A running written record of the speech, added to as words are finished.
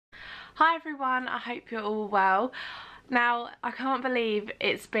Hi everyone, I hope you're all well. Now, I can't believe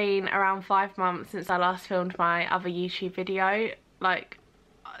it's been around 5 months since I last filmed my other YouTube video. Like,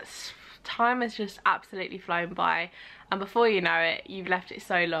 time has just absolutely flown by, and before you know it, you've left it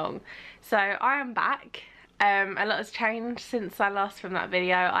so long. So I am back. A lot has changed since I last filmed that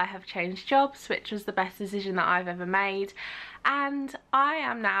video. I have changed jobs, which was the best decision that I've ever made, and I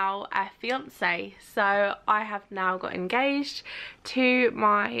am now a fiance. So I have now got engaged to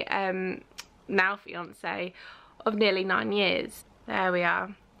my now fiance of nearly 9 years. There we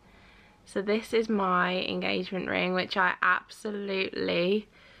are. So this is my engagement ring, which I absolutely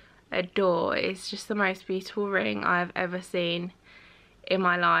adore. It's just the most beautiful ring I've ever seen in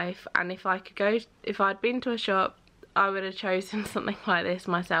my life, and if I'd been to a shop, I would have chosen something like this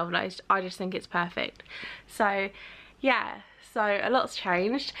myself. Like, I just think it's perfect. So yeah, so a lot's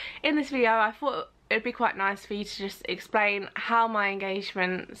changed. In this video I thought it'd be quite nice for you to just explain how my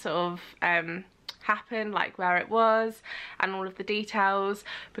engagement sort of happened, like where it was and all of the details,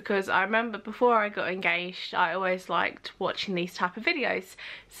 because I remember before I got engaged I always liked watching these type of videos.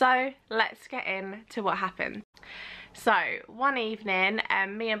 So let's get into what happened. So one evening,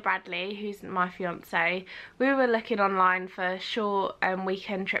 me and Bradley, who's my fiance, we were looking online for short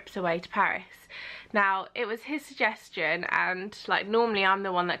weekend trips away to Paris. Now, it was his suggestion, and like normally I'm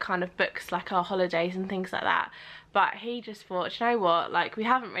the one that kind of books like our holidays and things like that, but he just thought, you know what, like we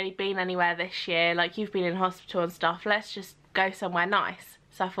haven't really been anywhere this year, like you've been in hospital and stuff, let's just go somewhere nice.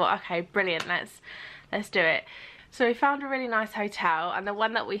 So I thought, okay, brilliant, let's do it. So we found a really nice hotel, and the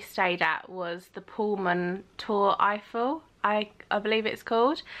one that we stayed at was the Pullman Tour Eiffel, I believe it's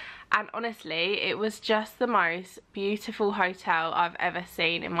called. And honestly, it was just the most beautiful hotel I've ever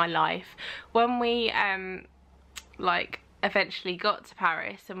seen in my life. When we like eventually got to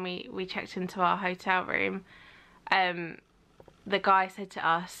Paris and we checked into our hotel room, the guy said to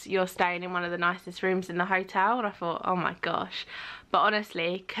us, "You're staying in one of the nicest rooms in the hotel," and I thought, oh my gosh. But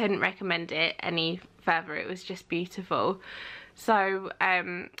honestly, couldn't recommend it any further. It was just beautiful. So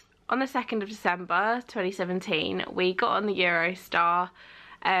on the 2nd of December 2017, we got on the Eurostar.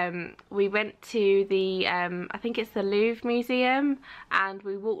 We went to the I think it's the Louvre Museum, and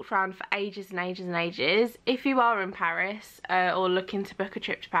we walked around for ages and ages and ages. If you are in Paris or looking to book a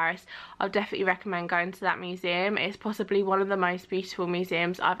trip to Paris, I'll definitely recommend going to that museum. It's possibly one of the most beautiful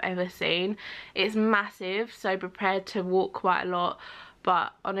museums I've ever seen. It's massive, so prepared to walk quite a lot,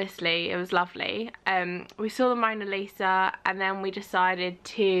 but honestly it was lovely. We saw the Mona Lisa, and then we decided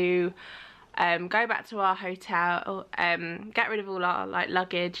to go back to our hotel, get rid of all our like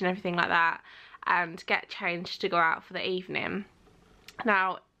luggage and everything like that, and get changed to go out for the evening.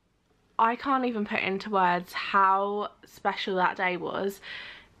 Now, I can't even put into words how special that day was.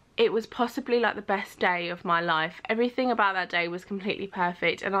 It was possibly like the best day of my life. Everything about that day was completely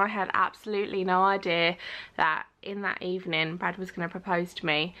perfect, and I had absolutely no idea that in that evening Brad was going to propose to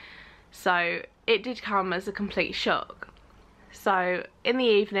me. So it did come as a complete shock. So in the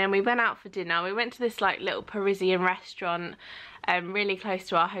evening we went out for dinner. We went to this like little Parisian restaurant really close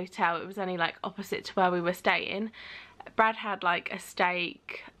to our hotel. It was only like opposite to where we were staying. Brad had like a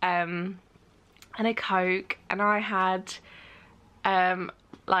steak and a Coke, and I had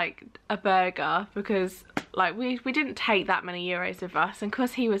like a burger, because like we didn't take that many euros with us, and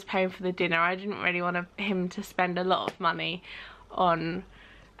because he was paying for the dinner I didn't really want him to spend a lot of money on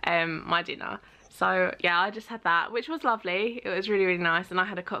my dinner. So yeah, I just had that, which was lovely. It was really, really nice, and I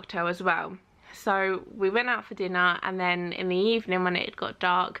had a cocktail as well. So we went out for dinner, and then in the evening when it got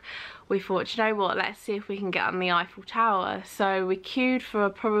dark, we thought, you know what, let's see if we can get on the Eiffel Tower. So we queued for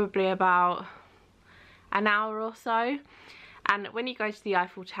probably about an hour or so, and when you go to the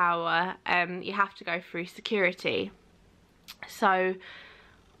Eiffel Tower, you have to go through security. So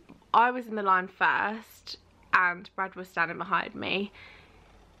I was in the line first, and Brad was standing behind me.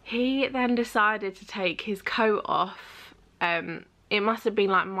 He then decided to take his coat off. It must have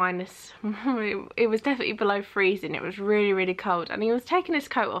been like minus, it was definitely below freezing. It was really, really cold, and he was taking his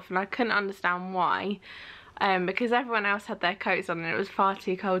coat off, and I couldn't understand why, because everyone else had their coats on and it was far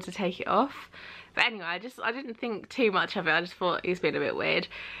too cold to take it off. But anyway, I didn't think too much of it. I just thought he was being a bit weird.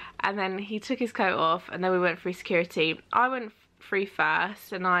 And then he took his coat off, and then we went through security. I went through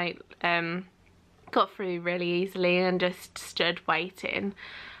first, and I got through really easily and just stood waiting.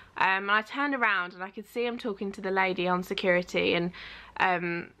 And I turned around and I could see him talking to the lady on security, and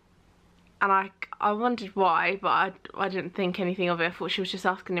I wondered why, but I didn't think anything of it. I thought she was just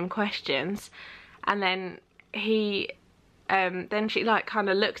asking him questions. And then then she like kind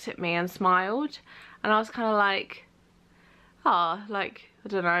of looked at me and smiled, and I was kind of like, oh, like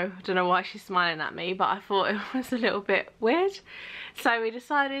I don't know why she's smiling at me, but I thought it was a little bit weird. So we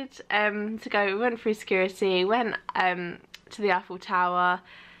decided to go. We went through security, went to the Eiffel Tower.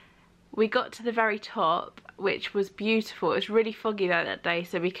 We got to the very top, which was beautiful. It was really foggy that day,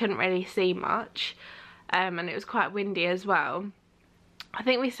 so we couldn't really see much, and it was quite windy as well. I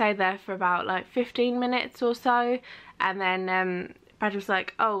think we stayed there for about like 15 minutes or so, and then Brad was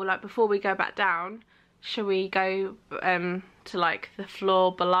like, oh, like before we go back down, shall we go to like the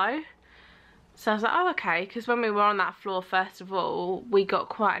floor below? So I was like, oh, okay, because when we were on that floor, first of all, we got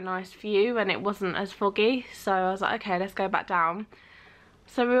quite a nice view and it wasn't as foggy. So I was like, okay, let's go back down.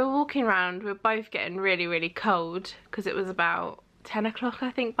 So we were walking around, we were both getting really, really cold because it was about 10 o'clock, I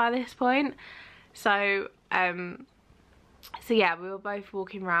think, by this point. So, so yeah, we were both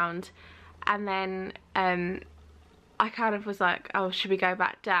walking around, and then I kind of was like, oh, should we go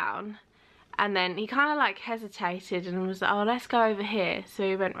back down? And then he kind of like hesitated and was like, oh, let's go over here. So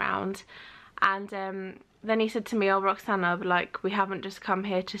we went round, and then he said to me, oh, Roxana, like, we haven't just come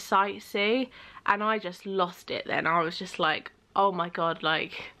here to sightsee. And I just lost it then. I was just like, oh my god,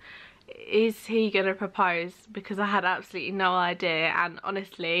 like, is he gonna propose? Because I had absolutely no idea, and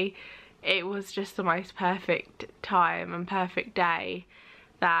honestly it was just the most perfect time and perfect day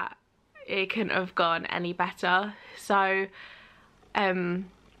that it couldn't have gone any better. So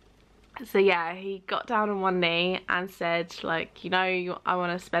so yeah, he got down on one knee and said, like, you know, I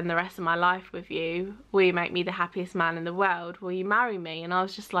want to spend the rest of my life with you. Will you make me the happiest man in the world? Will you marry me? And I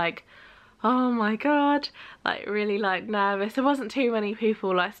was just like, oh my god, like really like nervous. There wasn't too many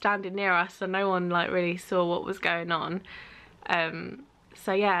people like standing near us, so no one like really saw what was going on.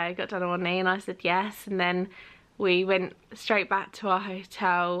 So yeah, I got down on one knee and I said yes, and then we went straight back to our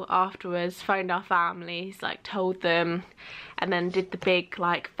hotel afterwards, phoned our families, like told them, and then did the big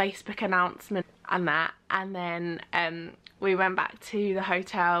like Facebook announcement and that, and then we went back to the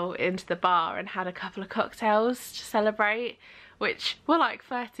hotel, into the bar, and had a couple of cocktails to celebrate, which were like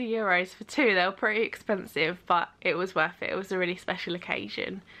 30 euros for two. They were pretty expensive, but it was worth it. It was a really special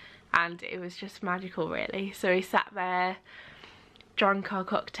occasion and it was just magical, really. So we sat there, drank our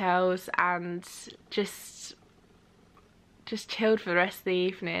cocktails, and just chilled for the rest of the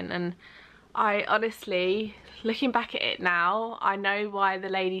evening. And I honestly, looking back at it now, I know why the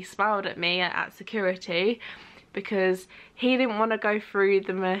lady smiled at me at security, because he didn't want to go through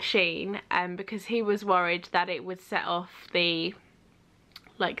the machine, and because he was worried that it would set off the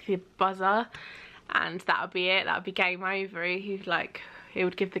buzzer and that would be it, that would be game over. He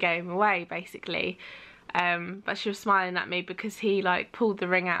would give the game away basically. But she was smiling at me because he like pulled the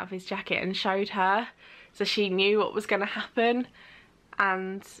ring out of his jacket and showed her, so she knew what was going to happen,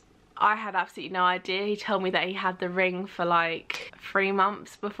 and I had absolutely no idea. He told me that he had the ring for like 3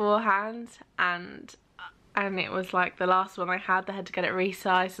 months beforehand, and it was like the last one I had. They had to get it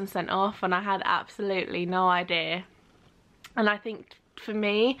resized and sent off, and I had absolutely no idea. And I think for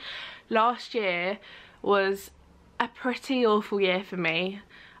me, last year was a pretty awful year for me.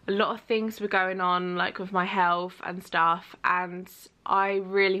 A lot of things were going on, like with my health and stuff, and I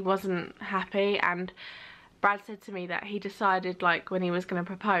really wasn't happy. And Brad said to me that he decided like when he was going to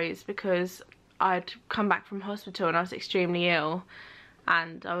propose, because I'd come back from hospital and I was extremely ill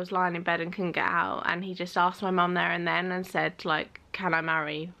and I was lying in bed and couldn't get out, and he just asked my mum there and then and said like, can I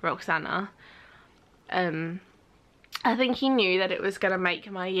marry Roxana? I think he knew that it was gonna make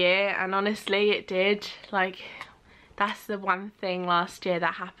my year, and honestly it did. Like, that's the one thing last year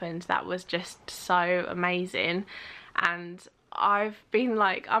that happened that was just so amazing. And I've been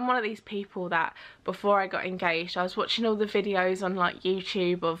like, I'm one of these people that before I got engaged, I was watching all the videos on like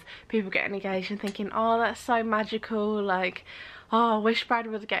YouTube of people getting engaged and thinking, oh, that's so magical, like, oh, I wish Brad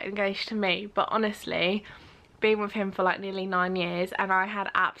would get engaged to me. But honestly, been with him for like nearly 9 years, and I had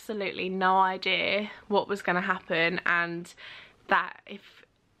absolutely no idea what was going to happen, and that, if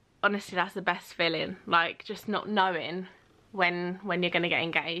honestly, that's the best feeling, like just not knowing when you're going to get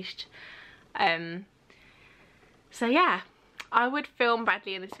engaged. So yeah, I would film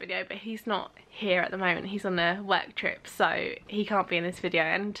Bradley in this video, but he's not here at the moment. He's on a work trip, so he can't be in this video.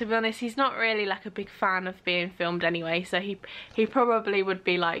 And to be honest, he's not really like a big fan of being filmed anyway, so he probably would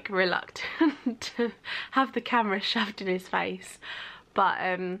be like reluctant to have the camera shoved in his face. But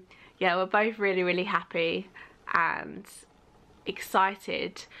yeah, we're both really, really happy and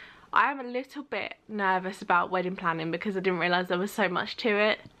excited. I am a little bit nervous about wedding planning because I didn't realise there was so much to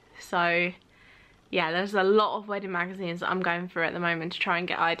it. So yeah, there's a lot of wedding magazines that I'm going through at the moment to try and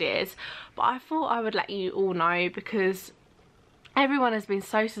get ideas. But I thought I would let you all know, because everyone has been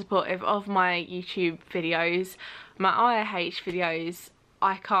so supportive of my YouTube videos, my IAH videos.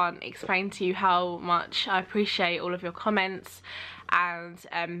 I can't explain to you how much I appreciate all of your comments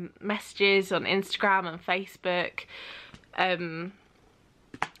and messages on Instagram and Facebook.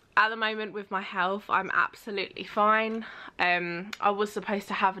 At the moment with my health, I'm absolutely fine. I was supposed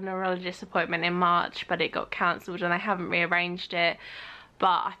to have a neurologist appointment in March, but it got cancelled and I haven't rearranged it. But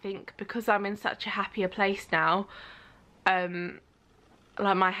I think because I'm in such a happier place now,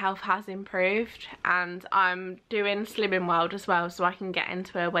 like my health has improved, and I'm doing Slimming World as well so I can get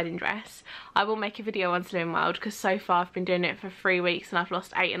into a wedding dress. I will make a video on Slimming World because so far I've been doing it for 3 weeks and I've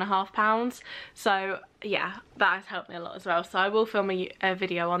lost 8.5 pounds. So yeah, that has helped me a lot as well. So I will film a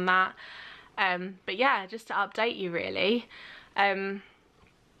video on that. But yeah, just to update you really. I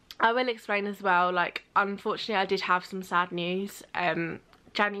will explain as well, like unfortunately I did have some sad news.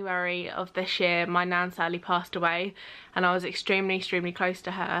 January of this year, my nan sadly passed away, and I was extremely close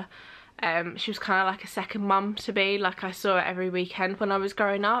to her. She was kind of like a second mum to me. Like I saw her every weekend when I was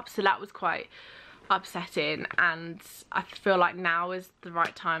growing up, so that was quite upsetting, and I feel like now is the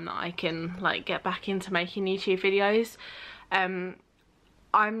right time that I can like get back into making YouTube videos.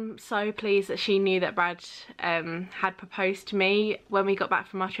 I'm so pleased that she knew that Brad had proposed to me. When we got back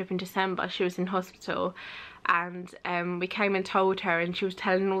from our trip in December, she was in hospital, and we came and told her, and she was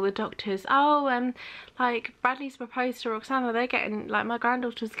telling all the doctors, oh, like Bradley's proposed to Roxanna, they're getting, like my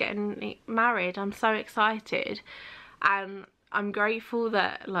granddaughter's getting married, I'm so excited. And I'm grateful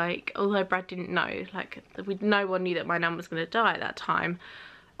that, like, although Brad didn't know, like no one knew that my nan was going to die at that time,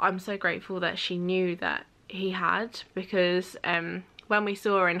 I'm so grateful that she knew that he had, because when we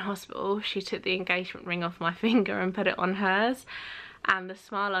saw her in hospital, she took the engagement ring off my finger and put it on hers, and the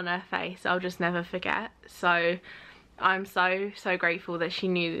smile on her face I'll just never forget. So I'm so grateful that she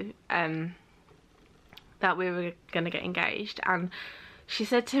knew that we were gonna get engaged. And she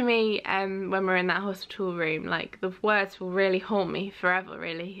said to me when we were in that hospital room, like the words will really haunt me forever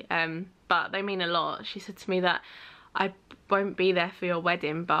really, but they mean a lot. She said to me that I won't be there for your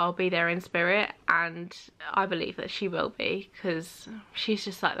wedding, but I'll be there in spirit, and I believe that she will be, because she's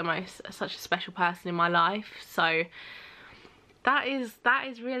just like such a special person in my life. So that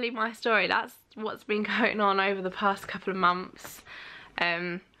is really my story. That's what's been going on over the past couple of months.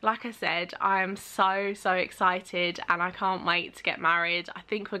 Like I said, I am so excited, and I can't wait to get married. I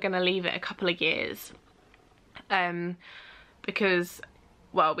think we're gonna leave it a couple of years, because,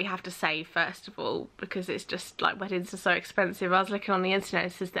 well, we have to save first of all, because it's just like weddings are so expensive. I was looking on the internet,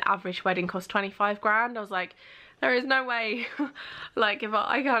 it says the average wedding costs 25 grand. I was like, there is no way. Like if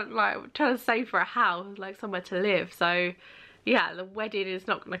I can't, like, trying to save for a house, like somewhere to live. So yeah, the wedding is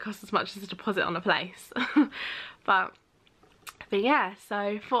not going to cost as much as a deposit on a place. but yeah,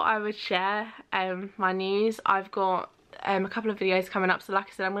 so thought I would share my news. I've got a couple of videos coming up. So like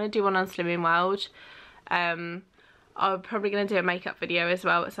I said, I'm going to do one on Slimming World. I'm probably going to do a makeup video as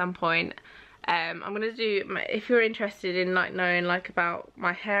well at some point. I'm going to do, if you're interested in like knowing like about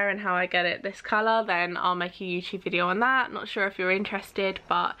my hair and how I get it this colour, then I'll make a YouTube video on that. Not sure if you're interested,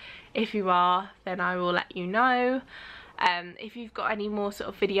 but if you are, then I will let you know. If you've got any more sort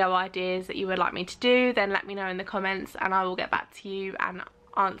of video ideas that you would like me to do, then let me know in the comments, and I will get back to you and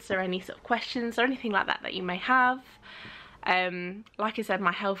answer any sort of questions or anything like that you may have. Like I said,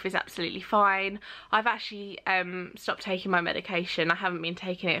 my health is absolutely fine. I've actually stopped taking my medication. I haven't been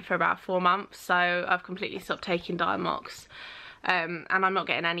taking it for about 4 months, so I've completely stopped taking Diamox, and I'm not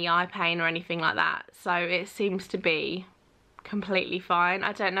getting any eye pain or anything like that, so it seems to be completely fine.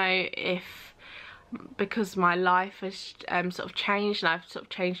 I don't know if because my life has sort of changed, and I've sort of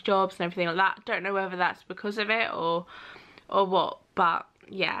changed jobs and everything like that, I don't know whether that's because of it or what, but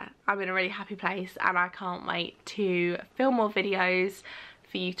yeah, I'm in a really happy place, and I can't wait to film more videos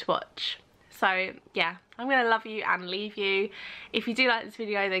for you to watch. So yeah, I'm gonna love you and leave you. If you do like this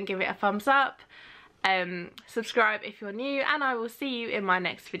video, then give it a thumbs up, subscribe if you're new, and I will see you in my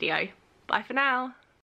next video. Bye for now.